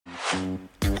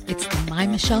It's the My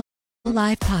Michelle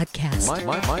Live podcast.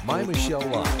 My Michelle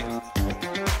Live.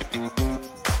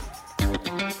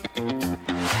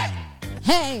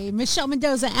 Hey, Michelle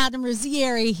Mendoza, Adam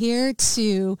Rosieri here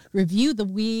to review the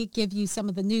week, give you some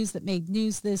of the news that made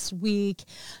news this week.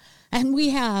 And we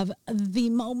have the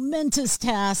momentous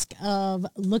task of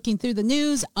looking through the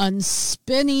news,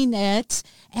 unspinning it,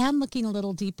 and looking a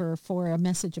little deeper for a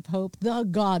message of hope, the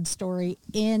God story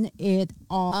in it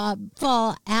all.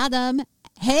 For Adam,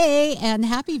 hey, and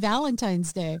happy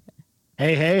Valentine's Day.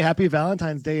 Hey, happy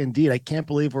Valentine's Day indeed. I can't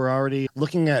believe we're already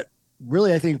looking at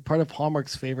really, I think, part of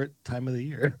Hallmark's favorite time of the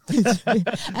year.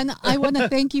 And I want to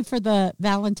thank you for the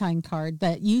Valentine card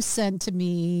that you sent to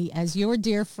me as your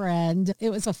dear friend. It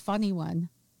was a funny one.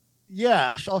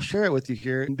 Yeah, I'll share it with you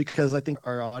here because I think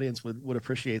our audience would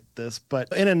appreciate this.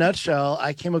 But in a nutshell,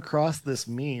 I came across this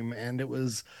meme and it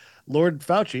was Lord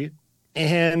Fauci.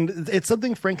 And it's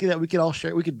something, frankly, that we could all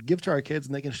share. We could give to our kids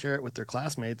and they can share it with their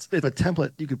classmates. It's a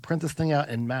template. You could print this thing out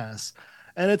en masse.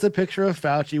 And it's a picture of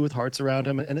Fauci with hearts around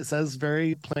him. And it says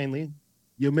very plainly,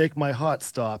 "You make my heart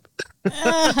stop."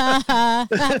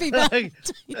 Happy Valentine's Day.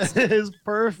 It is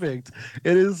perfect.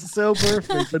 It is so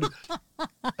perfect. And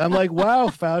I'm like, wow,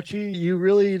 Fauci, you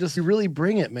really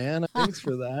bring it, man. Thanks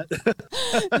for that.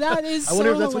 That is so I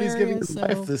wonder if that's what he's giving hilarious, his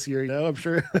wife this year. I'm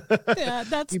sure. Yeah,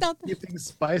 that's not keep things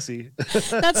spicy.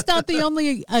 that's not the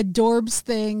only adorbs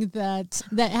thing that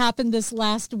happened this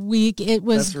last week. It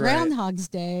was That's right. Groundhog's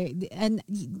Day, and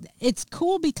it's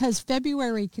cool because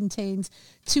February contains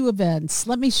two events.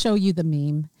 Let me show you the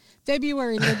meme.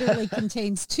 February literally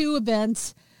contains two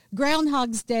events: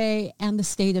 Groundhog's Day and the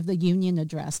State of the Union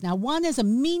address. Now, one is a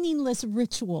meaningless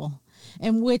ritual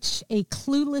in which a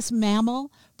clueless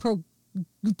mammal I'm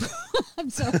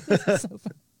sorry, this is so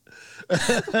funny.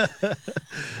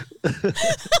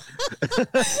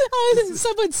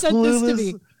 Someone sent this to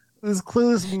me. This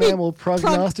clueless mammal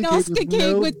prognosticates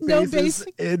with no basis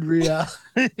in reality.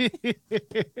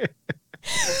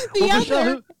 The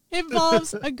other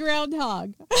involves a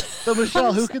groundhog. So,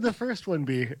 Michelle, who could the first one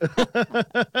be?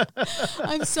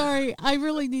 I'm sorry. I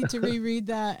really need to reread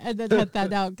that and then cut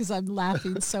that out because I'm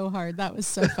laughing so hard. That was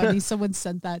so funny. Someone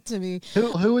sent that to me.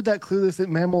 Who would that clueless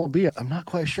mammal be? I'm not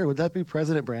quite sure. Would that be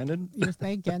President Brandon? You're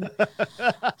thinking.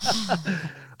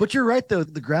 But you're right, though.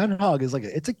 The groundhog is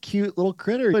it's a cute little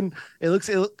critter. And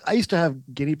I used to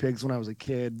have guinea pigs when I was a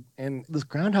kid. And this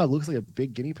groundhog looks like a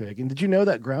big guinea pig. And did you know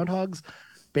that groundhogs,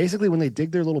 basically, when they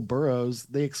dig their little burrows,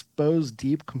 they expose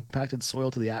deep compacted soil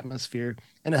to the atmosphere,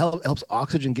 and it helps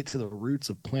oxygen get to the roots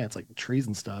of plants like trees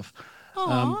and stuff.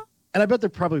 And I bet they're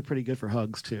probably pretty good for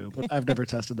hugs too, but I've never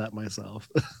tested that myself.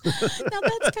 Now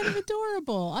that's kind of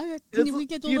adorable. We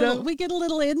get a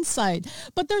little insight,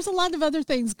 but there's a lot of other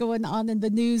things going on in the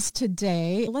news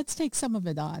today. Let's take some of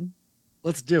it on.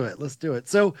 Let's do it.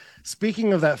 So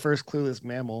speaking of that first clueless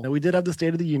mammal, we did have the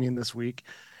State of the Union this week.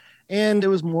 And it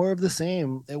was more of the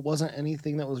same. It wasn't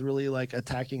anything that was really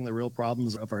attacking the real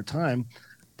problems of our time,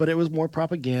 but it was more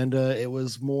propaganda. It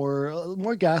was more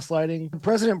gaslighting.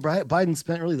 President Biden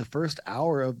spent really the first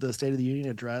hour of the State of the Union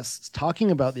address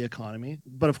talking about the economy.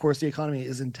 But of course, the economy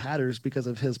is in tatters because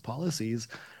of his policies.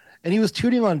 And he was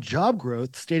tooting on job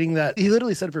growth, stating that he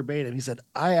literally said verbatim, he said,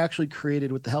 "I actually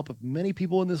created, with the help of many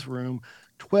people in this room,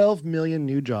 12 million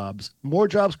new jobs, more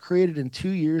jobs created in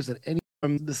 2 years than any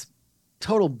from this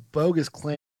total bogus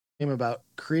claim about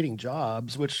creating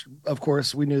jobs," which of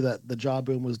course we knew that the job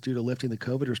boom was due to lifting the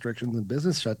COVID restrictions and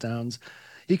business shutdowns.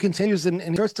 He continues and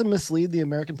starts to mislead the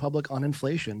American public on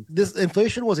inflation. This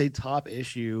inflation was a top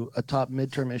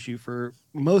midterm issue for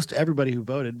most everybody who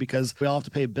voted because we all have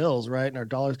to pay bills, right? And our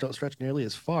dollars don't stretch nearly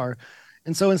as far.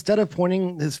 And so instead of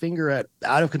pointing his finger at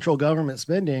out of control government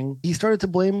spending, he started to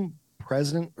blame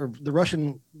the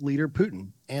Russian leader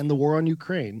Putin and the war on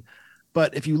Ukraine.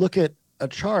 But if you look at a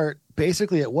chart,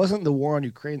 basically it wasn't the war on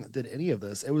Ukraine that did any of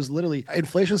this. It was literally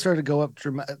inflation started to go up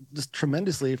just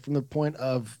tremendously from the point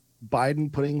of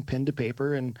Biden putting pen to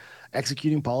paper and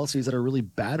executing policies that are really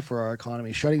bad for our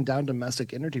economy, shutting down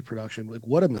domestic energy production.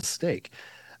 What a mistake.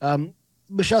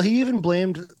 Michelle, he even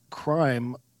blamed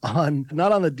crime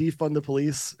not on the defund the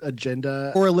police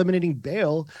agenda or eliminating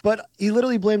bail, but he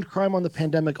literally blamed crime on the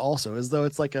pandemic also, as though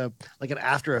it's like an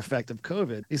after effect of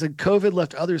COVID. He said COVID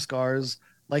left other scars,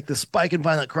 like the spike in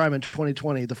violent crime in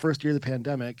 2020, the first year of the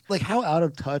pandemic. How out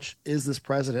of touch is this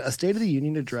president? A State of the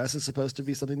Union address is supposed to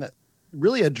be something that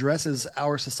really addresses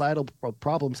our societal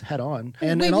problems head on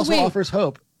and also offers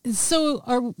hope.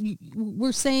 So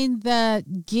we're saying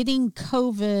that getting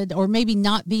COVID or maybe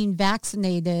not being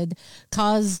vaccinated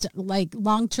caused like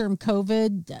long-term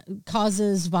COVID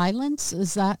causes violence?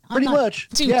 Is that pretty much?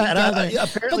 Yeah, and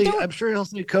apparently I'm sure he'll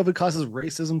say COVID causes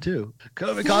racism too.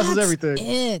 COVID causes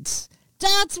everything.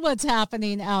 That's what's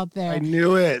happening out there. I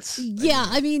knew it. Yeah,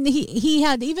 I mean, he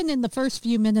had, even in the first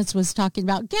few minutes, was talking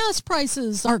about gas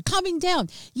prices are coming down.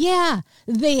 Yeah,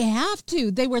 they have to.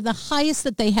 They were the highest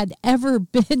that they had ever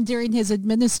been during his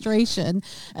administration.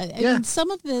 I mean,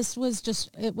 some of this was just,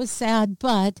 it was sad,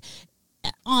 but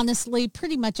honestly,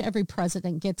 pretty much every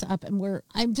president gets up and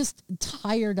I'm just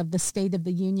tired of the State of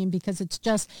the Union because it's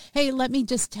just, hey, let me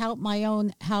just tout my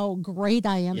own, how great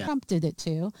I am. Trump did it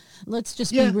too. Let's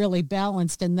just be really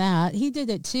balanced in that. He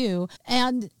did it too.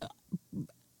 And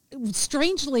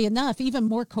strangely enough, even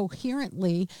more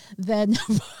coherently than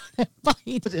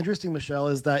Biden. What's interesting, Michelle,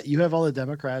 is that you have all the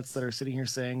Democrats that are sitting here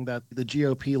saying that the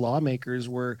GOP lawmakers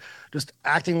were just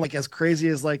acting like as crazy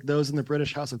as like those in the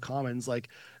British House of Commons, like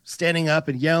standing up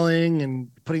and yelling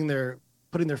and putting their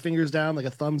fingers down, like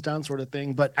a thumbs down sort of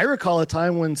thing. But I recall a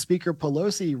time when Speaker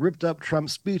Pelosi ripped up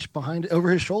Trump's speech over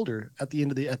his shoulder at the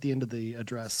end of the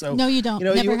address. So no, you don't.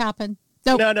 Never happened.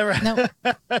 Nope. No, never.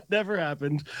 Never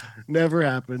happened. Never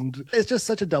happened. It's just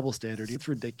such a double standard. It's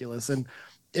ridiculous. And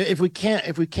if we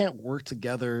can't work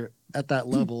together at that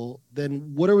level,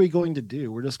 then what are we going to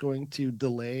do? We're just going to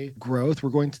delay growth.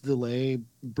 We're going to delay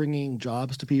bringing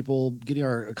jobs to people, getting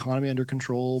our economy under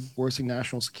control, worsening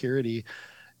national security.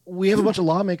 We have a bunch of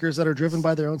lawmakers that are driven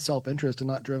by their own self-interest and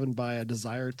not driven by a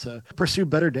desire to pursue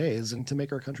better days and to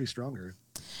make our country stronger.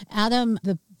 Adam,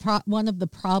 one of the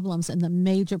problems and the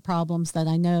major problems that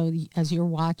I know as you're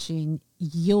watching,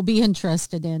 you'll be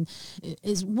interested in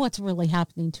is what's really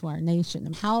happening to our nation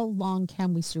and how long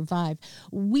can we survive?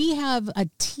 We have a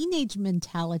teenage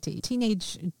mentality.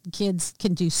 Teenage kids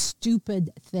can do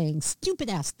stupid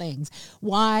ass things.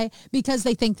 Why? Because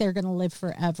they think they're going to live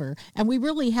forever. And we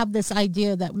really have this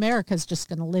idea that America's just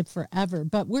going to live forever,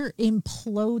 but we're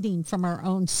imploding from our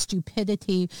own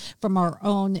stupidity, from our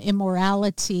own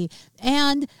immorality.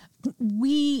 And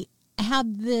we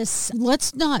have this,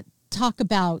 let's not talk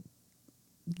about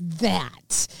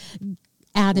that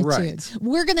attitude. Right.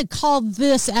 We're going to call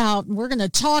this out and we're going to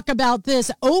talk about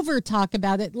this, over talk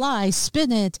about it, lie,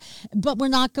 spin it, but we're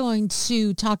not going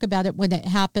to talk about it when it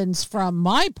happens from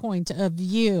my point of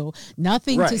view.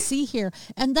 Nothing to see here.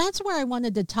 And that's where I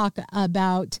wanted to talk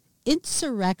about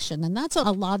insurrection. And that's a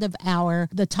lot of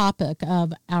the topic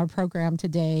of our program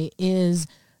today is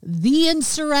the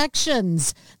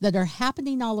insurrections that are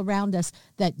happening all around us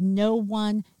that no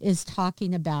one is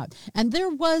talking about. And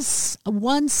there was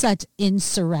one such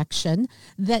insurrection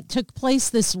that took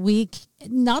place this week.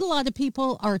 Not a lot of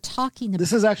people are talking about.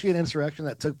 This is actually an insurrection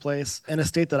that took place in a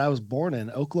state that I was born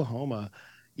in, Oklahoma.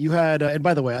 You had, and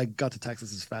by the way, I got to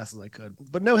Texas as fast as I could,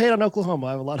 but no hate on Oklahoma.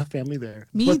 I have a lot of family there.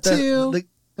 Me too.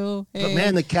 But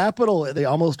man, the Capitol, they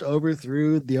almost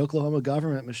overthrew the Oklahoma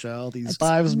government, Michelle. These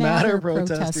Lives Matter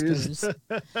protesters.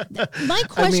 My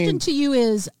question to you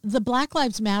is, the Black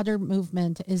Lives Matter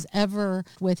movement is ever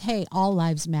with, hey, all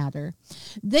lives matter.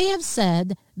 They have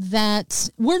said that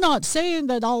we're not saying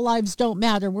that all lives don't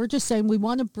matter. We're just saying we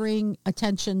want to bring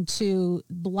attention to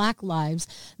Black lives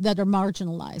that are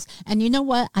marginalized. And you know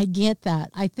what? I get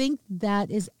that. I think that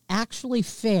is actually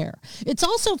fair. It's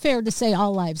also fair to say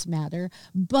all lives matter,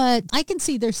 but I can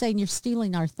see they're saying you're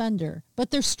stealing our thunder. But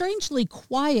they're strangely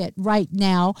quiet right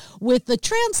now with the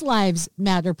Trans Lives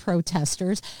Matter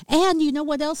protesters. And you know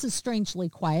what else is strangely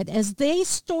quiet? As they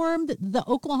stormed the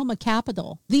Oklahoma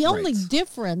Capitol, the only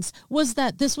difference was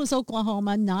that this was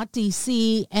Oklahoma, not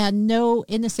D.C., and no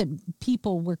innocent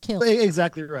people were killed.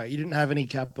 Exactly right. You didn't have any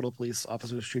Capitol Police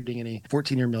officers shooting any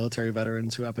 14-year military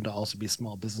veterans who happen to also be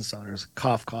small business owners.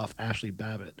 Cough, cough, Ashley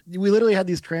Babbitt. We literally had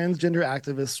these transgender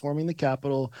activists swarming the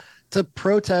Capitol to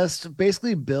protest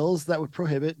basically bills that would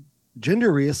prohibit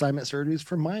gender reassignment surgeries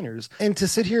for minors. And to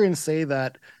sit here and say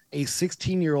that a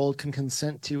 16-year-old can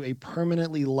consent to a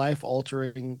permanently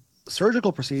life-altering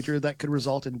surgical procedure that could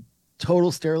result in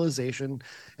total sterilization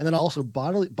and then also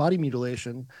body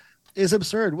mutilation is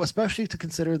absurd, especially to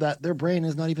consider that their brain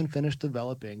is not even finished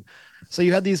developing. So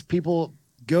you had these people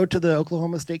go to the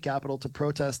Oklahoma State Capitol to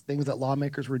protest things that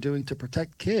lawmakers were doing to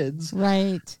protect kids.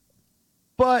 Right.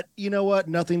 But you know what?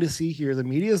 Nothing to see here. The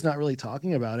media is not really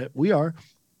talking about it. We are.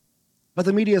 But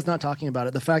the media is not talking about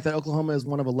it. The fact that Oklahoma is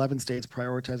one of 11 states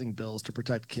prioritizing bills to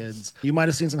protect kids. You might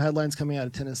have seen some headlines coming out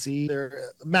of Tennessee.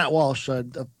 Matt Walsh, a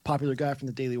popular guy from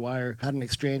the Daily Wire, had an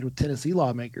exchange with Tennessee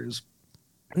lawmakers.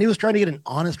 And he was trying to get an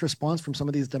honest response from some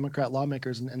of these Democrat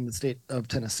lawmakers in the state of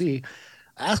Tennessee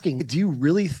asking, do you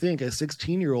really think a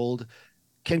 16-year-old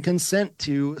can consent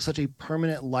to such a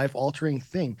permanent life-altering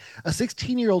thing? A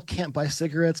 16-year-old can't buy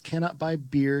cigarettes, cannot buy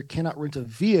beer, cannot rent a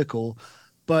vehicle,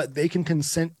 but they can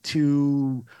consent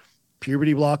to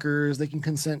puberty blockers. They can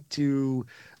consent to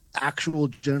actual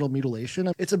genital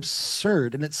mutilation. It's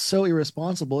absurd and it's so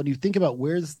irresponsible. And you think about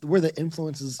where the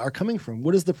influences are coming from.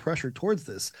 What is the pressure towards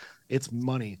this? It's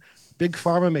money. Big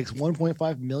Pharma makes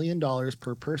 $1.5 million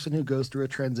per person who goes through a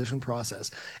transition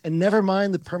process. And never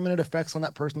mind the permanent effects on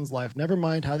that person's life, never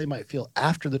mind how they might feel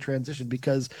after the transition,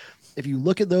 because if you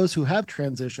look at those who have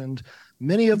transitioned,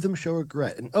 many of them show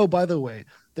regret. And oh, by the way,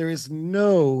 there is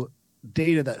no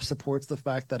data that supports the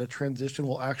fact that a transition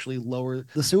will actually lower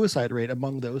the suicide rate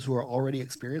among those who are already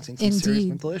experiencing some serious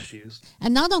mental issues.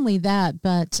 And not only that,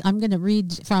 but I'm going to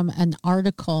read from an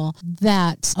article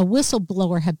that a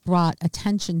whistleblower had brought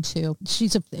attention to.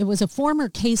 It was a former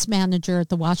case manager at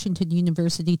the Washington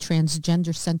University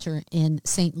Transgender Center in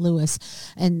St. Louis,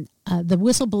 and the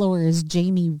whistleblower is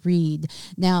Jamie Reed.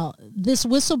 Now, this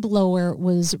whistleblower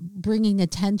was bringing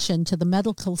attention to the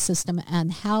medical system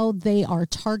and how they are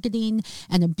targeting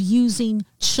and abusing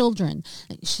children.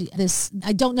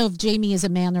 I don't know if Jamie is a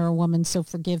man or a woman, so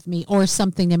forgive me, or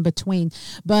something in between.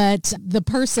 But the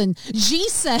person, G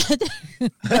said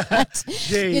that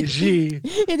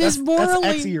it is morally,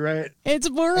 that's Exy, right? It's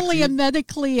morally and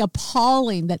medically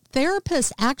appalling that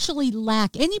therapists actually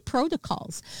lack any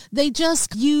protocols. They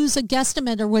just use a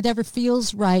guesstimate or whatever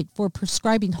feels right for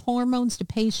prescribing hormones to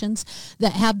patients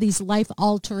that have these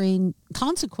life-altering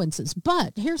consequences.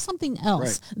 But here's something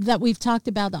else that we've talked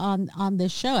about on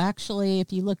this show. Actually,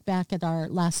 if you look back at our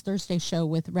last Thursday show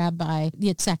with Rabbi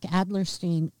Yitzhak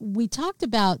Adlerstein, we talked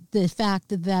about the fact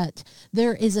that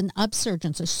there is an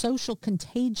upsurgence, a social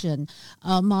contagion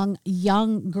among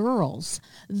young girls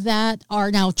that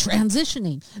are now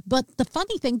transitioning. But the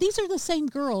funny thing, these are the same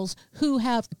girls who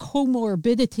have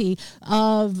comorbidity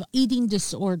of eating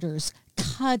disorders,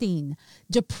 cutting,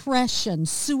 depression,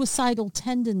 suicidal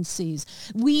tendencies.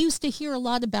 We used to hear a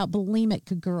lot about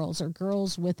bulimic girls or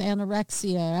girls with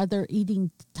anorexia, other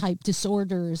eating type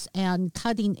disorders and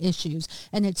cutting issues,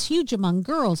 and it's huge among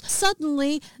girls.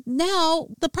 Suddenly, now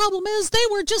the problem is they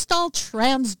were just all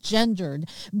transgendered.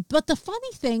 But the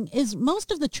funny thing is most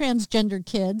of the transgender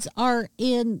kids are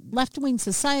in left-wing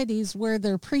societies where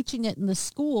they're preaching it in the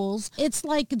schools. It's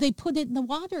like they put it in the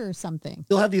water or something.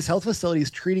 You'll have these health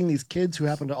facilities treating these kids who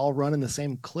happen to all run in the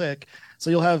same clique. So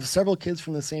you'll have several kids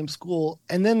from the same school,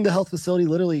 and then the health facility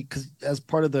literally, because as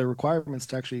part of the requirements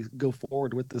to actually go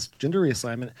forward with this gender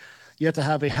reassignment, you have to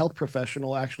have a health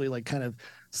professional actually like kind of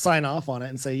sign off on it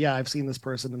and say, yeah, I've seen this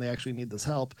person and they actually need this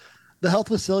help. The health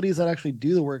facilities that actually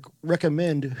do the work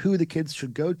recommend who the kids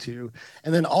should go to.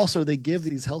 And then also they give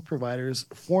these health providers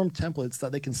form templates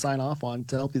that they can sign off on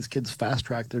to help these kids fast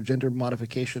track their gender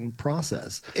modification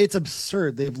process. It's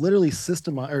absurd. They've literally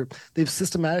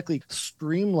systematically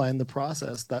streamlined the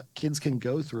process that kids can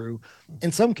go through,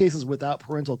 in some cases without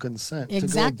parental consent.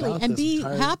 Exactly. And be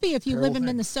happy if you live in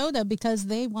Minnesota, because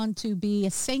they want to be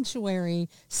a sanctuary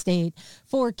state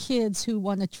for kids who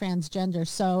want to transgender.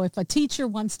 So if a teacher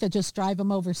wants to just drive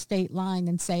them over state line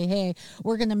and say, hey,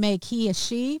 we're going to make he a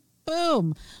she,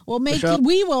 boom,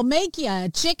 we will make you a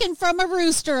chicken from a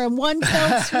rooster in one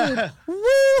fell swoop.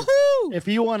 Woohoo! If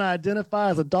you want to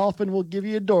identify as a dolphin, we'll give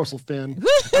you a dorsal fin.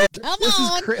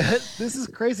 This is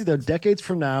crazy, though. Decades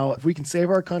from now, if we can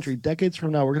save our country, decades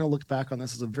from now, we're going to look back on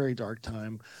this as a very dark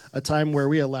time, a time where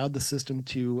we allowed the system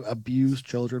to abuse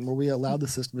children, where we allowed the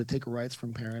system to take rights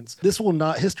from parents.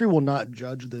 History will not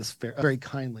judge this very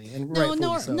kindly, and nor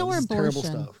abortion. Terrible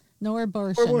stuff. Nor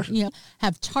abortion,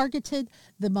 have targeted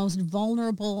the most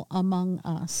vulnerable among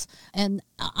us. And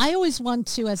I always want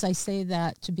to, as I say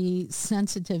that, to be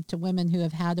sensitive to women who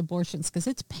have had abortions, because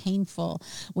it's painful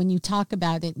when you talk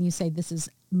about it and you say this is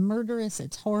murderous,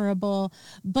 it's horrible,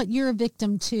 but you're a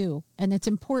victim too. And it's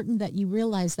important that you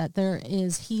realize that there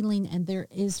is healing and there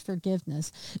is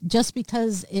forgiveness. Just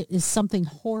because it is something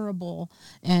horrible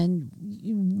and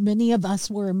many of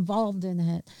us were involved in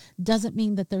it doesn't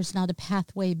mean that there's not a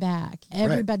pathway back.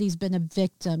 Everybody's been a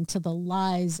victim to the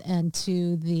lies and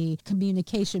to the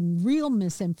communication, real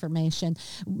misinformation,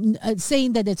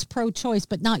 saying that it's pro-choice,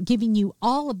 but not giving you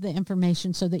all of the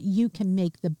information so that you can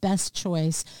make the best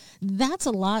choice. That's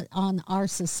a lot on our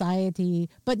society,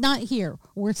 but not here.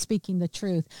 We're speaking the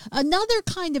truth. Another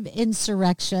kind of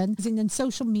insurrection is in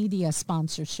social media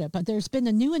sponsorship. There's been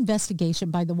a new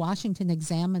investigation by the Washington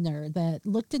Examiner that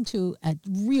looked into a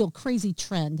real crazy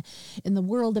trend in the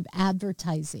world of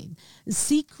advertising.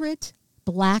 Secret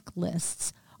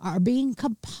blacklists are being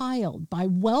compiled by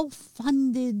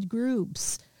well-funded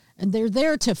groups and they're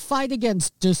there to fight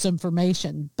against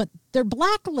disinformation, but they're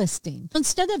blacklisting.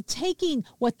 Instead of taking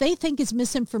what they think is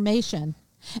misinformation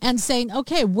and saying,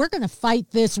 okay, we're going to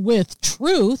fight this with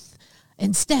truth,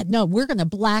 instead, no, we're going to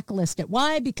blacklist it.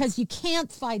 Why? Because you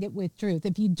can't fight it with truth.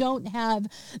 If you don't have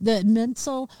the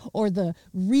mental or the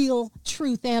real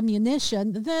truth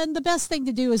ammunition, then the best thing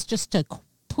to do is just to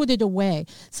put it away.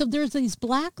 So there's these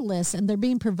blacklists, and they're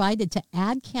being provided to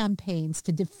ad campaigns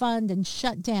to defund and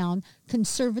shut down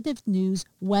conservative news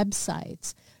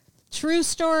websites. True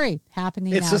story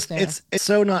happening out there. It's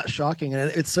so not shocking, and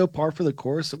it's so par for the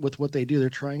course with what they do. They're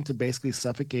trying to basically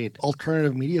suffocate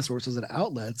alternative media sources and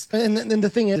outlets. And then the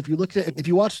thing is, if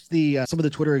you watched some of the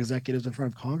Twitter executives in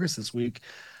front of Congress this week,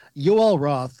 Yoel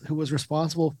Roth, who was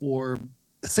responsible for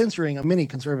censoring many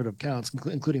conservative accounts,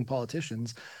 including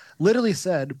politicians, literally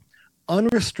said,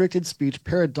 "Unrestricted speech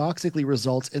paradoxically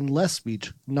results in less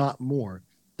speech, not more."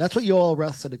 That's what Yoel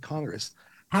Roth said to Congress.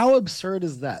 How absurd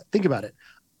is that? Think about it.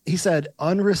 He said,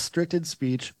 unrestricted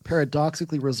speech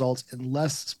paradoxically results in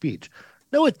less speech.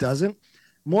 No, it doesn't.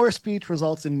 More speech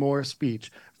results in more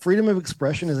speech. Freedom of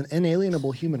expression is an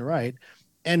inalienable human right.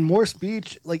 And more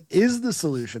speech is the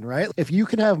solution, right? If you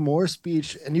can have more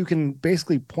speech and you can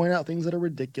basically point out things that are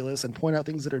ridiculous and point out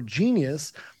things that are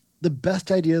genius, the best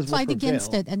ideas will fight prevail.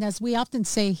 Against it. And as we often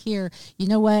say here, you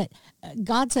know what?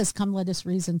 God says, come, let us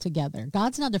reason together.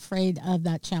 God's not afraid of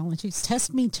that challenge. He's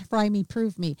test me, try me,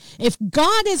 prove me. If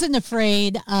God isn't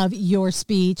afraid of your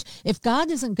speech, if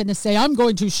God isn't going to say, I'm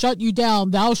going to shut you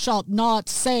down, thou shalt not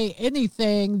say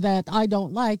anything that I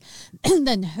don't like,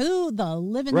 then who the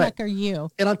living heck are you?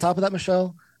 And on top of that,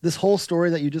 Michelle, this whole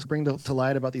story that you just bring to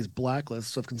light about these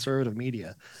blacklists of conservative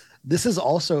media, this is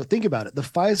also, think about it, the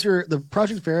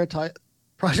Project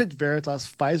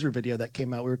Veritas Pfizer video that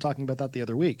came out, we were talking about that the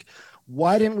other week.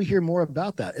 Why didn't we hear more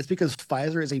about that? It's because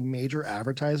Pfizer is a major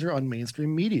advertiser on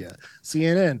mainstream media,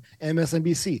 CNN,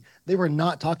 MSNBC. They were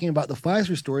not talking about the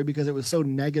Pfizer story because it was so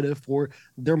negative for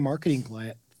their marketing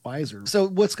client, Pfizer. So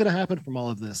what's going to happen from all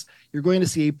of this? You're going to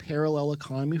see a parallel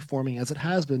economy forming as it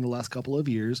has been the last couple of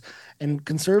years, and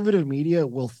conservative media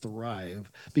will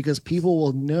thrive because people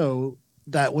will know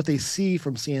that what they see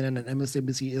from CNN and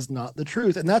MSNBC is not the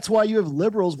truth. And that's why you have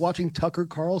liberals watching Tucker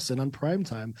Carlson on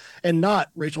primetime and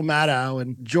not Rachel Maddow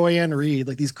and Joyanne Reid,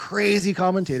 these crazy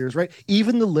commentators, right?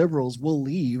 Even the liberals will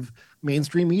leave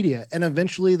mainstream media, and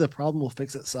eventually the problem will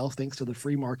fix itself thanks to the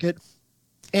free market.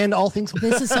 And all things.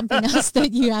 This is something else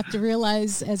that you have to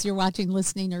realize as you're watching,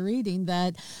 listening, or reading,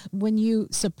 that when you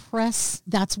suppress,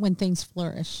 that's when things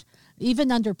flourish.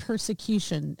 Even under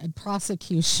persecution and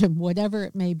prosecution, whatever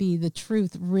it may be, the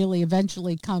truth really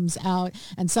eventually comes out.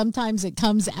 And sometimes it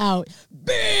comes out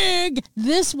big.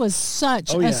 This was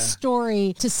such a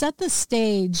story to set the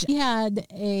stage. He had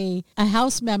a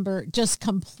House member just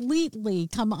completely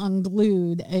come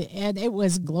unglued, and it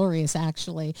was glorious,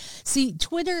 actually. See,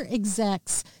 Twitter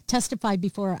execs testified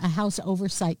before a House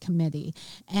Oversight Committee,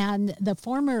 and the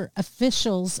former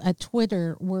officials at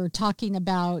Twitter were talking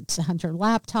about Hunter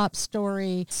laptop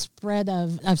story, spread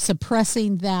of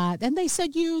suppressing that, and they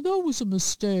said, that was a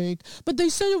mistake. But they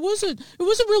said it wasn't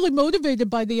really motivated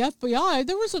by the FBI.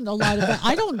 There wasn't a lot of it.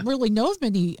 I don't really know of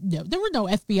many. There were no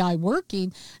FBI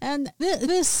working, and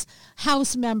this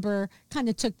House member kind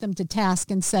of took them to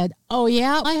task and said, oh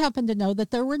yeah, I happen to know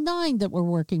that there were 9 that were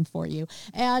working for you.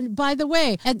 And by the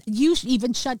way, and you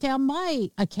even shut down my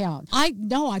account.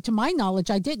 To my knowledge,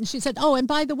 I didn't. She said, oh, and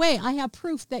by the way, I have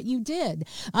proof that you did.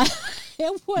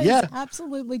 It was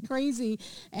absolutely crazy.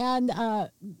 And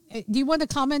do you want to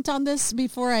comment on this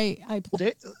before I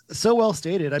So well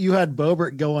stated. You had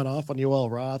Boebert going off on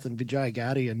Yoel Roth and Vijay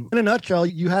Gadde. And in a nutshell,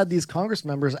 you had these Congress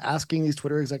members asking these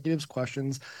Twitter executives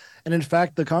questions. And in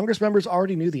fact, the Congress members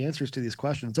already knew the answers to these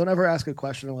questions. Don't ever ask a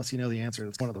question unless you know the answer.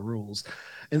 That's one of the rules.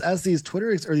 And as these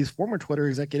former Twitter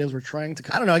executives were trying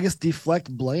to,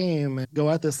 deflect blame and go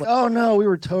at this oh no, we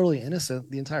were totally innocent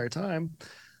the entire time,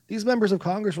 these members of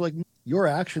Congress were like, your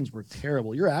actions were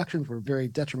terrible. Your actions were very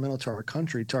detrimental to our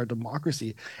country, to our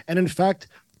democracy. And in fact,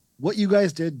 what you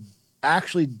guys did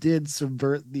actually did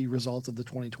subvert the results of the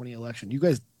 2020 election. You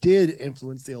guys did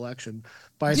influence the election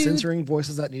by censoring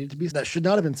voices that should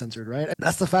not have been censored, right? And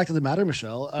that's the fact of the matter,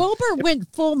 Michelle. Boebert went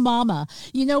full mama.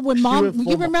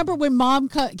 When remember when mom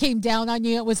came down on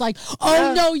you, it was like,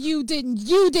 no, you didn't.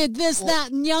 You did this, that,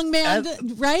 and young man,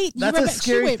 right? That's a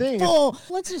scary thing. Full.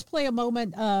 Let's just play a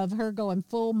moment of her going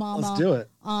full mama. Let's do it.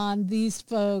 On these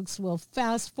folks. We'll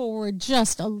fast forward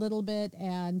just a little bit,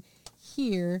 and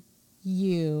here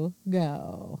you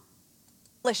go.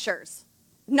 Publishers.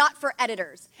 not for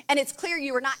editors. And it's clear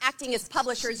you were not acting as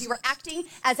publishers, you were acting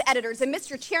as editors. And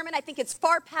Mr. Chairman, I think it's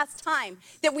far past time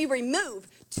that we remove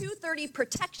 230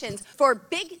 protections for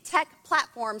big tech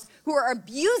platforms who are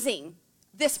abusing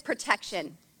this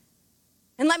protection.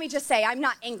 And let me just say, I'm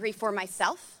not angry for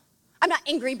myself. I'm not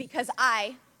angry because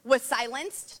I was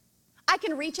silenced. I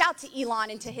can reach out to Elon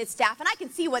and to his staff, and I can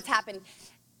see what's happened.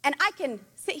 And I can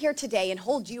sit here today and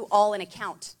hold you all in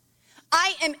account.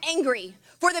 I am angry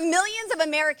for the millions of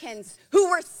Americans who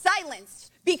were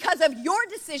silenced because of your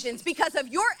decisions, because of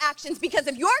your actions, because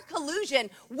of your collusion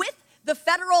with the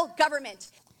federal government.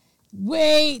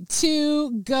 Way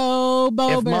to go,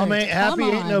 Boebert. If mom ain't happy,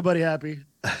 ain't nobody happy.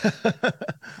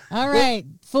 All right.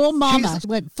 Full mama.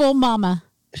 Went full mama.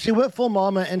 She went full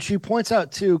mama, and she points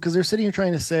out, too, because they're sitting here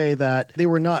trying to say that they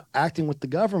were not acting with the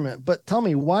government. But tell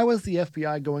me, why was the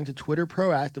FBI going to Twitter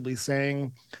proactively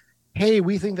saying, hey,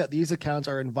 we think that these accounts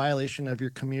are in violation of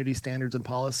your community standards and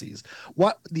policies?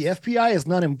 What the FBI is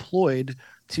not employed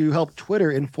to help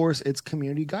Twitter enforce its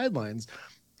community guidelines.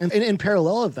 And in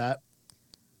parallel of that,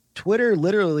 Twitter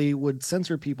literally would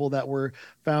censor people that were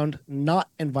found not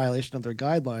in violation of their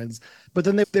guidelines. But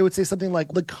then they would say something like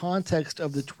the context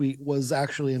of the tweet was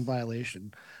actually in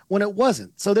violation when it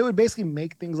wasn't. So they would basically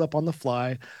make things up on the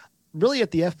fly, really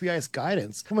at the FBI's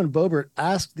guidance. When Boebert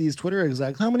asked these Twitter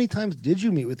execs, how many times did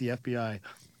you meet with the FBI?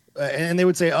 And they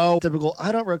would say, oh, typical,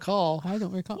 I don't recall.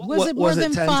 Was it more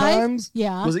than 10 5? times?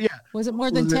 Yeah. Was it? Yeah. Was it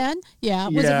more than 10? Yeah.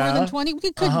 Was it more than 20?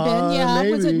 It could have been. Yeah.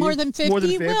 Maybe. Was it more than 50? More than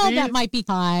 50? Well, that might be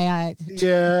high.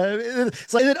 Yeah.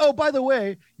 It's like, oh, by the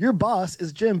way, your boss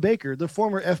is Jim Baker, the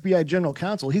former FBI general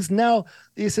counsel. He's now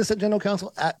the assistant general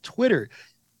counsel at Twitter.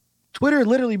 Twitter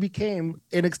literally became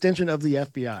an extension of the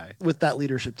FBI with that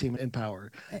leadership team in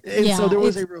power. And so there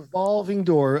was a revolving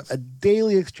door, a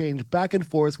daily exchange back and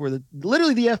forth where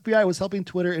literally the FBI was helping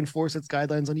Twitter enforce its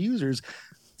guidelines on users,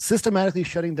 systematically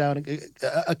shutting down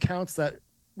accounts that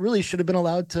really should have been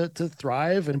allowed to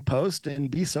thrive and post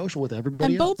and be social with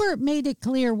everybody else. And Boebert made it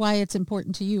clear why it's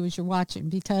important to you as you're watching,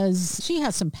 because she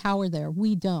has some power there.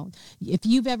 We don't. If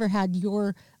you've ever had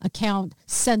your account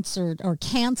censored or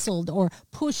canceled or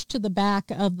pushed to the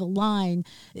back of the line,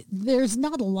 there's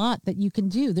not a lot that you can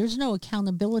do. There's no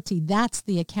accountability. That's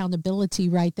the accountability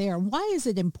right there. Why is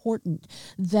it important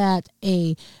that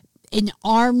an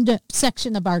armed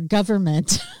section of our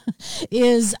government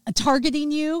is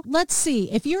targeting you? Let's see.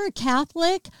 If you're a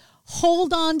Catholic,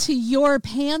 hold on to your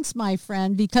pants, my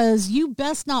friend, because you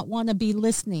best not want to be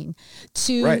listening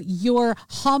to your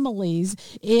homilies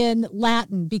in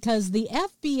Latin, because the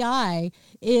FBI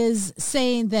is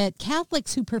saying that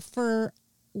Catholics who prefer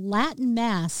Latin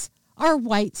Mass are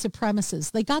white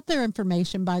supremacists. They got their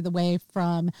information, by the way,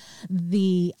 from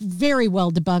the very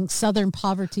well debunked Southern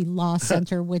Poverty Law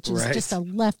Center, which is just a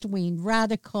left-wing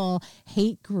radical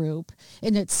hate group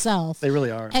in itself. They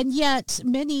really are. And yet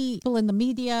many people in the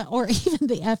media or even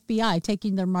the FBI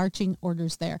taking their marching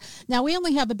orders there. Now, we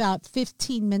only have about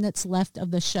 15 minutes left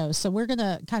of the show, so we're going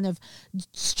to kind of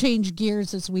change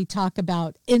gears as we talk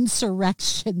about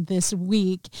insurrection this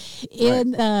week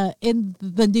in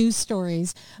the news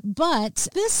stories. But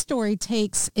this story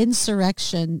takes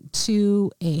insurrection to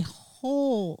a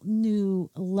whole new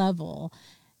level,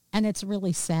 and it's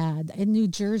really sad. In New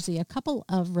Jersey, a couple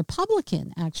of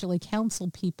Republican, actually, council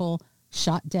people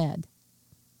shot dead.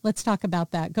 Let's talk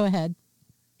about that. Go ahead.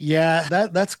 Yeah,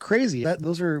 that's crazy.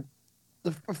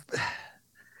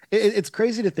 It's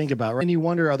crazy to think about, right? And you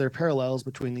wonder, are there parallels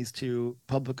between these two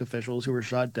public officials who were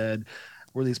shot dead?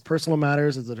 Were these personal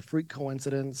matters? Is it a freak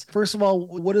coincidence? First of all,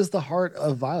 what is the heart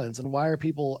of violence, and why are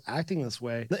people acting this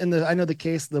way? I know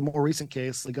the more recent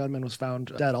case, the gunman was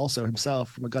found dead also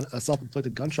himself from a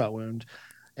self-inflicted gunshot wound.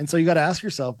 And so you got to ask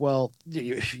yourself, well,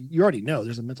 you already know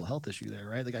there's a mental health issue there,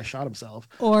 right? The guy shot himself.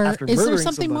 Or is there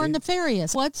something more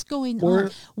nefarious? What's going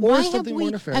on? Why have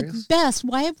we, at best,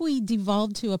 why have we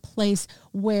devolved to a place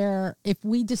where if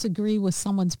we disagree with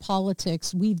someone's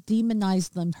politics, we've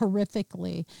demonized them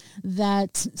horrifically,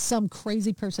 that some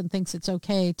crazy person thinks it's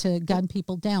okay to gun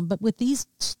people down? But with these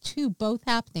two both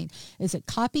happening, is it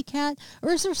copycat,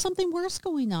 or is there something worse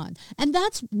going on? And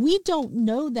we don't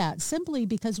know that simply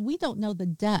because we don't know the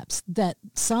depths that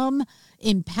some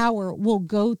in power will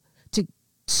go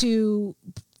to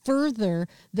further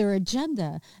their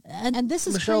agenda. And this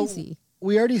is Michelle, crazy.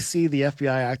 We already see the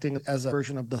FBI acting as a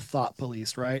version of the thought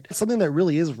police, right? It's something that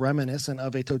really is reminiscent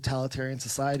of a totalitarian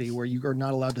society where you are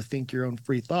not allowed to think your own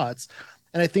free thoughts.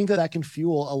 And I think that can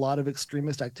fuel a lot of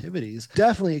extremist activities.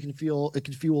 Definitely it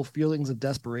can fuel feelings of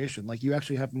desperation. Like you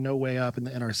actually have no way up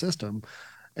in our system.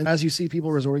 And as you see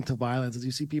people resorting to violence, as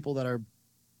you see people that are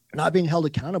not being held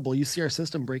accountable, you see our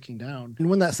system breaking down. And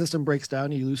when that system breaks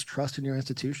down, you lose trust in your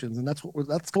institutions. And that's what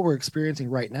we're experiencing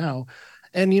right now.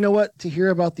 And you know what? To hear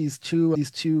about these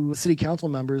two city council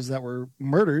members that were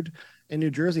murdered in New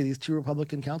Jersey, these two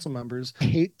Republican council members,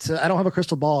 I don't have a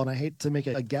crystal ball and I hate to make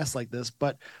a guess like this,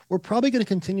 but we're probably going to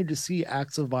continue to see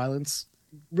acts of violence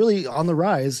really on the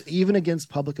rise, even against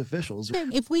public officials.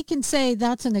 If we can say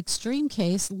that's an extreme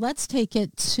case, let's take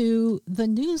it to the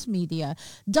news media.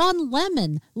 Don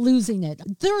Lemon losing it.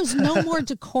 There is no more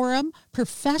decorum,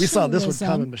 professionalism. We saw this one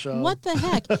coming, Michelle. What the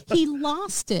heck? He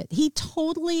lost it. He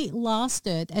totally lost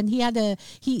it. And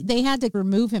they had to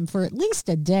remove him for at least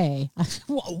a day.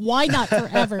 Why not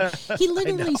forever? He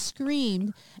literally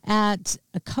screamed at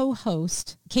a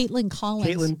co-host, Caitlin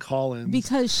Collins.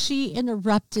 Because she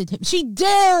interrupted him. She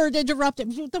dared interrupt him.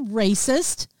 The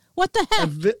racist. What the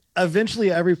heck? Eventually,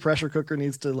 every pressure cooker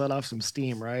needs to let off some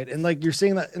steam, right? And like you're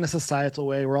seeing that in a societal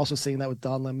way. We're also seeing that with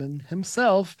Don Lemon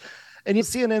himself. And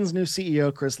CNN's new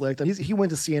CEO, Chris Licht, he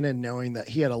went to CNN knowing that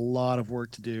he had a lot of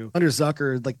work to do. Under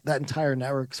Zucker, like that entire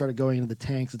network started going into the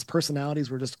tanks. Its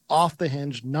personalities were just off the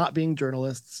hinge, not being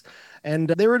journalists. And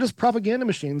they were just propaganda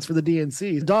machines for the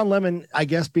DNC. Don Lemon, I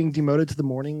guess, being demoted to the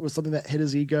morning was something that hit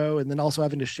his ego. And then also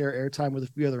having to share airtime with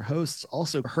a few other hosts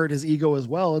also hurt his ego as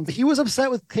well. And he was upset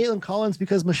with Caitlin Collins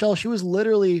because, Michelle, she was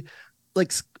literally,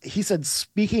 like he said,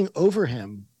 speaking over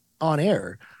him on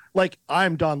air. Like,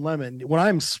 I'm Don Lemon. When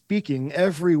I'm speaking,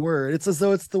 every word, it's as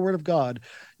though it's the word of God.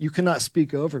 You cannot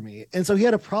speak over me. And so he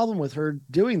had a problem with her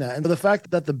doing that. And the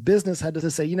fact that the business had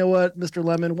to say, you know what, Mr.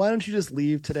 Lemon, why don't you just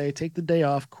leave today, take the day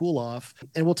off, cool off.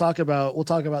 And we'll talk about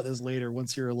this later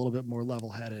once you're a little bit more level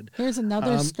headed. Here's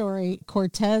another story.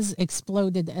 Cortez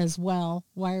exploded as well.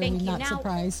 Why are we not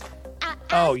surprised?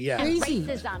 Oh yeah, crazy.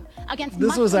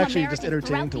 This was actually just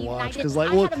entertaining to watch because,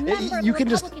 like, well, you can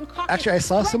just actually. I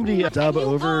saw somebody dub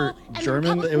over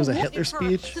German. It was a Hitler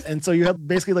speech, and so you have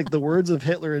basically like the words of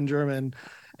Hitler in German,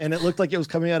 and it looked like it was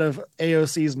coming out of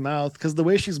AOC's mouth because the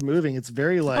way she's moving, it's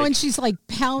very like. Oh, and she's like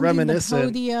pounding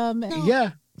reminiscent. The podium.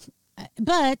 Yeah,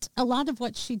 but a lot of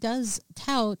what she does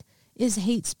tout is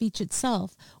hate speech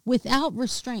itself without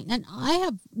restraint, and I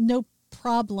have no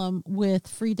problem with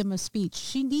freedom of speech.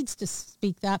 She needs to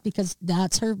speak that because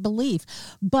that's her belief.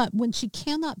 But when she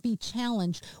cannot be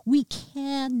challenged, we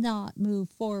cannot move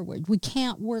forward. We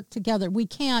can't work together. We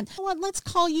can't, well, let's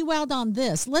call you out on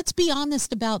this. Let's be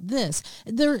honest about this.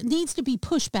 There needs to be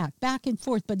pushback back and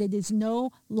forth, but it is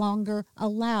no longer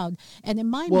allowed. And in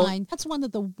my mind, that's one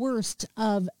of the worst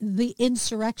of the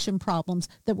insurrection problems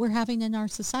that we're having in our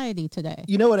society today.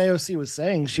 You know what AOC was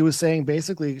saying? She was saying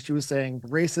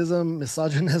racism,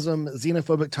 misogynism,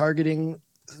 xenophobic targeting,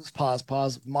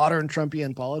 modern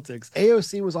Trumpian politics.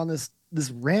 AOC was on this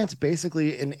rant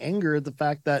basically in anger at the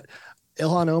fact that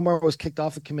Ilhan Omar was kicked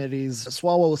off the committees.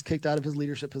 Swalwell was kicked out of his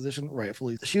leadership position,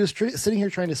 rightfully. She was sitting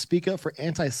here trying to speak up for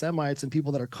anti-Semites and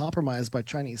people that are compromised by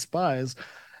Chinese spies.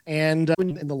 And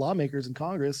in the lawmakers in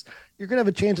Congress, you're going to have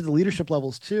a change at the leadership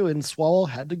levels too. And Swalwell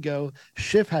had to go.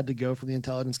 Schiff had to go from the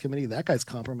Intelligence Committee. That guy's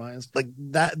compromised. Like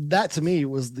that to me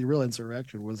was the real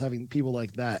insurrection, was having people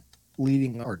like that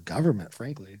leading our government,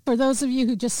 frankly. For those of you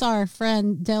who just saw our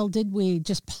friend Del Didwe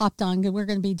just popped on, we're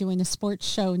going to be doing a sports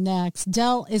show next.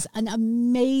 Del is an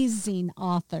amazing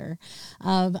author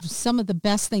of some of the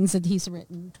best things that he's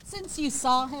written. Since you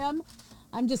saw him,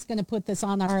 I'm just going to put this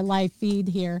on our live feed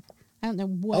here. I don't know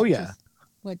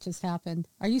what just happened.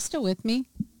 Are you still with me?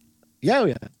 Yeah,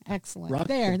 yeah. Excellent. Rock.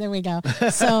 There we go.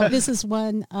 So this is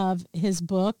one of his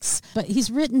books, but he's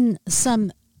written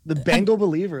some. The Bengal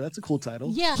Believer. That's a cool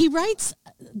title. Yeah. He writes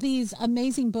these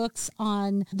amazing books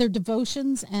on their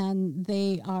devotions, and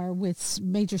they are with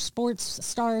major sports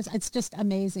stars. It's just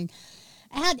amazing.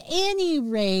 At any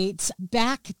rate,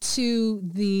 back to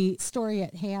the story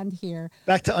at hand here.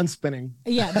 Back to unspinning.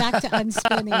 Yeah, back to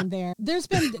unspinning there. There's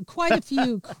been quite a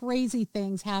few crazy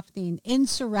things happening.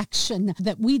 Insurrection,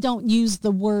 that we don't use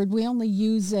the word. We only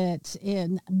use it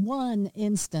in one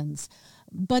instance.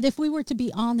 But if we were to be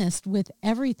honest with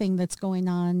everything that's going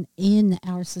on in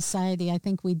our society, I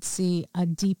think we'd see a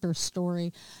deeper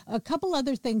story. A couple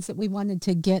other things that we wanted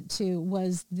to get to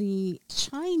was the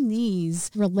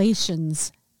Chinese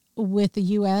relations with the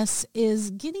U.S.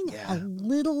 is getting a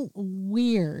little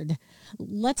weird.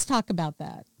 Let's talk about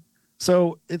that.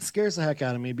 So it scares the heck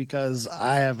out of me because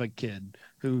I have a kid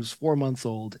who's 4 months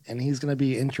old, and he's going to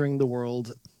be entering the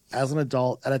world as an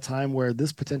adult at a time where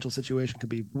this potential situation could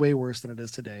be way worse than it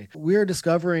is today. We are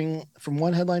discovering from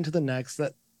one headline to the next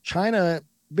that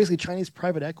Chinese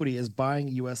private equity is buying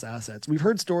U.S. assets. We've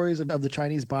heard stories of the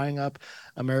Chinese buying up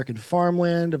American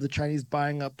farmland, of the Chinese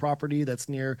buying up property that's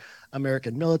near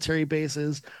American military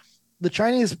bases. The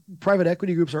Chinese private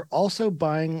equity groups are also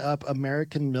buying up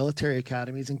American military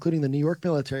academies, including the New York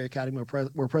Military Academy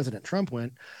where President Trump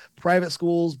went, private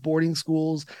schools, boarding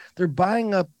schools. They're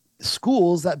buying up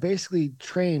schools that basically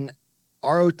train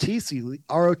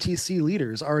ROTC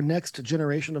leaders, our next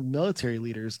generation of military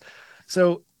leaders.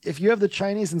 So if you have the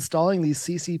Chinese installing these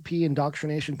CCP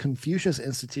indoctrination Confucius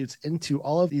institutes into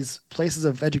all of these places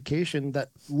of education that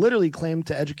literally claim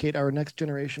to educate our next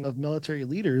generation of military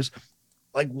leaders,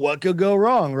 like what could go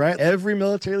wrong, right? Every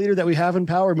military leader that we have in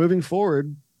power moving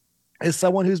forward is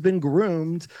someone who's been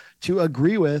groomed to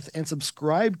agree with and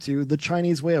subscribe to the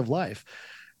Chinese way of life.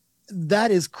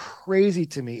 That is crazy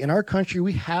to me. In our country,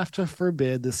 we have to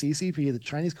forbid the CCP, the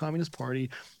Chinese Communist Party,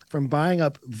 from buying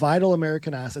up vital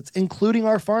American assets, including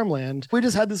our farmland. We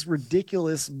just had this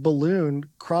ridiculous balloon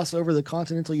cross over the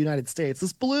continental United States.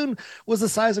 This balloon was the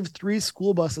size of 3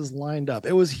 school buses lined up.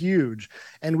 It was huge.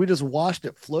 And we just watched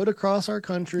it float across our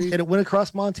country. And it went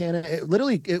across Montana.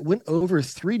 It went over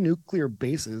 3 nuclear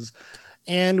bases.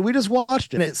 And we just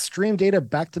watched it. And it streamed data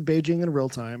back to Beijing in real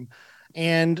time.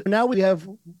 And now we have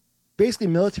basically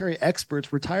military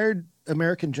experts, retired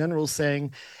American generals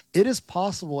saying it is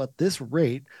possible at this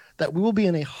rate that we will be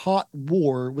in a hot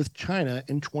war with China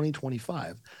in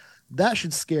 2025. That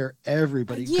should scare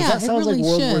everybody, because that sounds really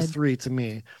like World War III to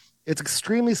me. It's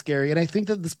extremely scary. And I think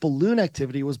that this balloon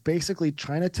activity was basically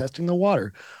China testing the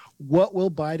water. What will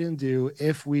Biden do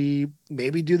if we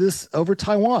maybe do this over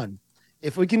Taiwan?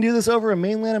 If we can do this over in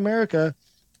mainland America,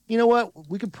 you know what?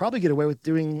 We could probably get away with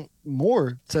doing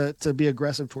more to be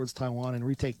aggressive towards Taiwan and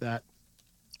retake that.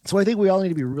 So I think we all need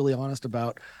to be really honest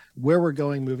about where we're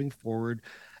going moving forward.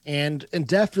 And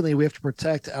definitely we have to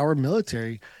protect our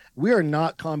military. We are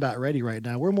not combat ready right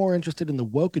now. We're more interested in the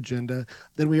woke agenda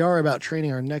than we are about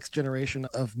training our next generation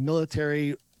of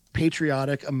military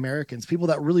patriotic Americans, people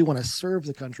that really want to serve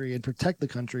the country and protect the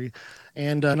country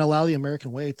and allow the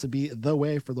American way to be the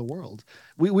way for the world.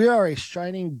 We are a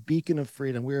shining beacon of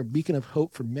freedom. We're a beacon of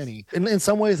hope for many. And in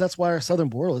some ways, that's why our southern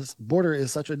border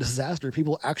is such a disaster.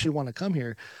 People actually want to come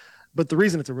here. But the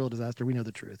reason it's a real disaster, we know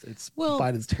the truth. It's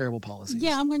Biden's terrible policies.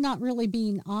 Yeah, and we're not really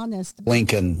being honest.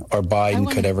 Lincoln or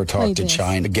Biden could ever talk to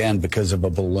China again because of a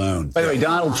balloon. By the way,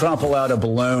 Donald Trump allowed a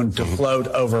balloon to float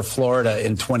over Florida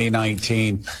in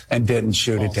 2019 and didn't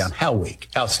shoot it down. How weak?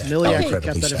 How sad?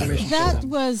 That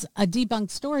was a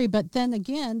debunked story, but then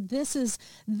again,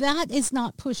 that is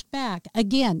not pushed back.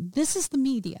 Again, this is the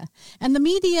media, and the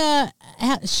media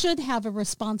should have a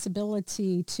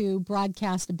responsibility to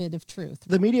broadcast a bit of truth.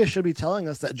 The media should be telling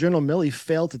us that General Milley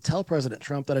failed to tell President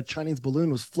Trump that a Chinese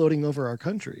balloon was floating over our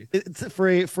country. It's for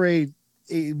a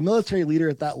military leader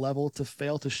at that level to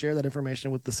fail to share that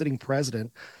information with the sitting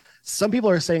president. Some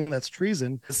people are saying that's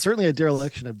treason. It's certainly a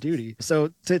dereliction of duty. So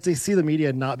to see the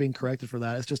media not being corrected for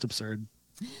that, it's just absurd.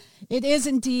 It is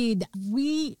indeed.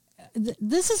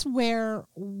 This is where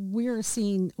we're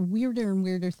seeing weirder and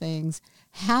weirder things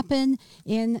happen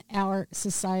in our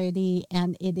society,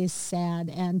 and it is sad.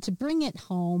 And to bring it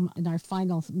home in our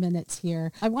final minutes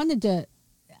here, I wanted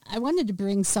to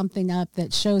bring something up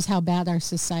that shows how bad our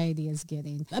society is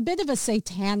getting. A bit of a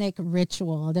satanic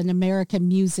ritual at an American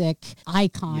music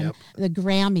icon, the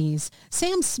Grammys.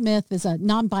 Sam Smith is a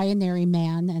non-binary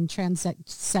man and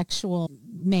transsexual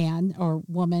man or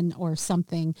woman or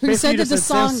something. Presented the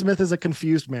song. Sam Smith is a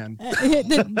confused man.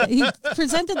 He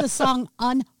presented the song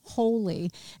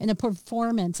Unholy in a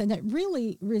performance, and it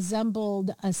really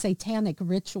resembled a satanic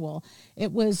ritual.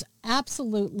 It was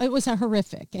a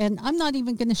horrific, and I'm not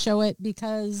even going to show it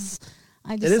because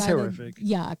I decided, it is horrific.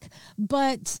 Yuck.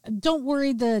 But don't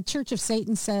worry, the Church of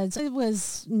Satan says it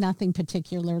was nothing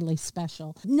particularly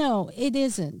special. No, it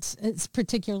isn't. It's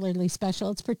particularly special.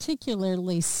 It's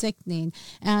particularly sickening,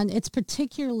 and it's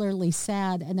particularly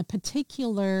sad, and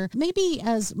maybe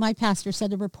as my pastor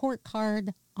said, a report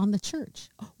card on the church.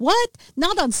 What?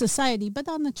 Not on society, but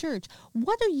on the church.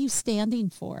 What are you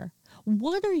standing for?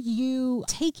 What are you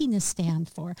taking a stand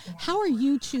for? How are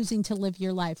you choosing to live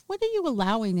your life? What are you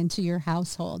allowing into your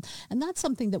household? And that's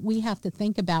something that we have to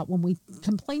think about when we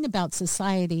complain about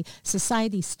society.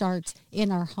 Society starts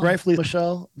in our home. Rightfully,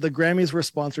 Michelle, the Grammys were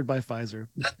sponsored by Pfizer.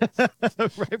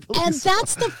 And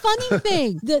that's the funny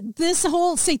thing, that this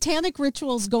whole satanic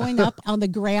rituals going up on the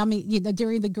Grammy,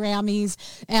 during the Grammys,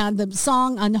 and the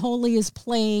song Unholy is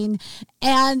playing,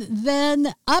 and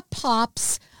then up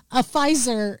pops a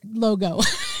Pfizer logo.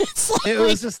 It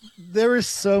was just, there were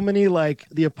so many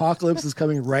the apocalypse is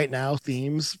coming right now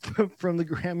themes from the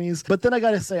Grammys. But then I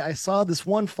got to say, I saw this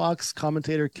one Fox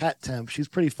commentator, Kat Temp. She's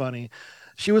pretty funny.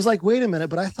 she was like, wait a minute,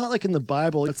 but I thought like in the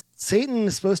Bible, Satan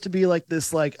is supposed to be like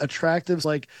this like attractive,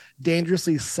 like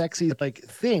dangerously sexy like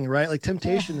thing, right? Like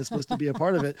temptation is supposed to be a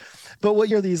part of it. But what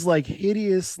you're these like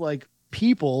hideous like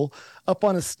people up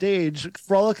on a stage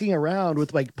frolicking around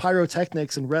with like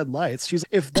pyrotechnics and red lights. She's,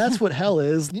 if that's what hell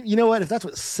is, you know what, if that's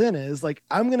what sin is, like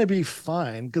I'm gonna be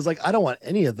fine, because like I don't want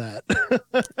any of that.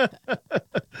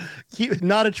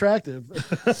 Not attractive.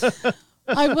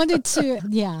 I wanted to,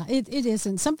 it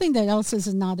isn't. Something that else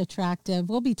is not attractive.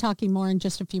 We'll be talking more in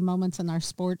just a few moments on our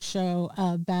sports show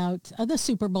about the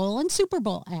Super Bowl and Super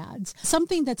Bowl ads.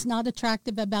 Something that's not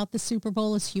attractive about the Super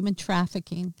Bowl is human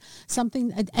trafficking.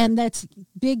 Something, and that's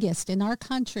biggest in our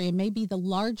country, and maybe the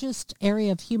largest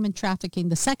area of human trafficking,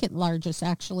 the second largest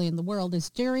actually in the world, is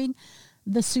during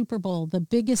the Super Bowl. The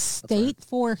biggest state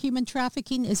for human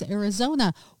trafficking is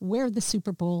Arizona, where the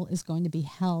Super Bowl is going to be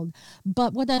held.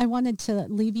 But what I wanted to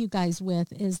leave you guys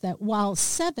with is that while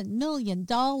 $7 million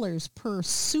per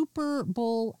Super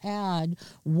Bowl ad,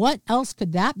 what else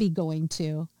could that be going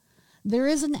to? There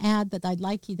is an ad that I'd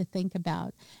like you to think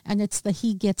about, and it's the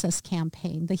He Gets Us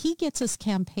campaign. The He Gets Us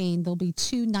campaign, there'll be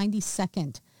 2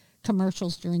 90-second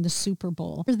commercials during the Super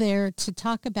Bowl. We're there to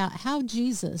talk about how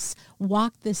Jesus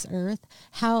walked this earth,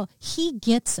 how he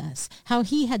gets us, how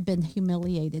he had been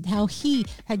humiliated, how he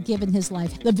had given his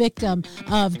life, the victim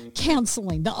of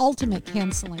canceling, the ultimate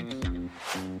canceling.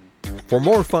 For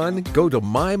more fun, go to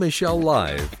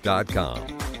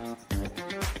mymichellelive.com.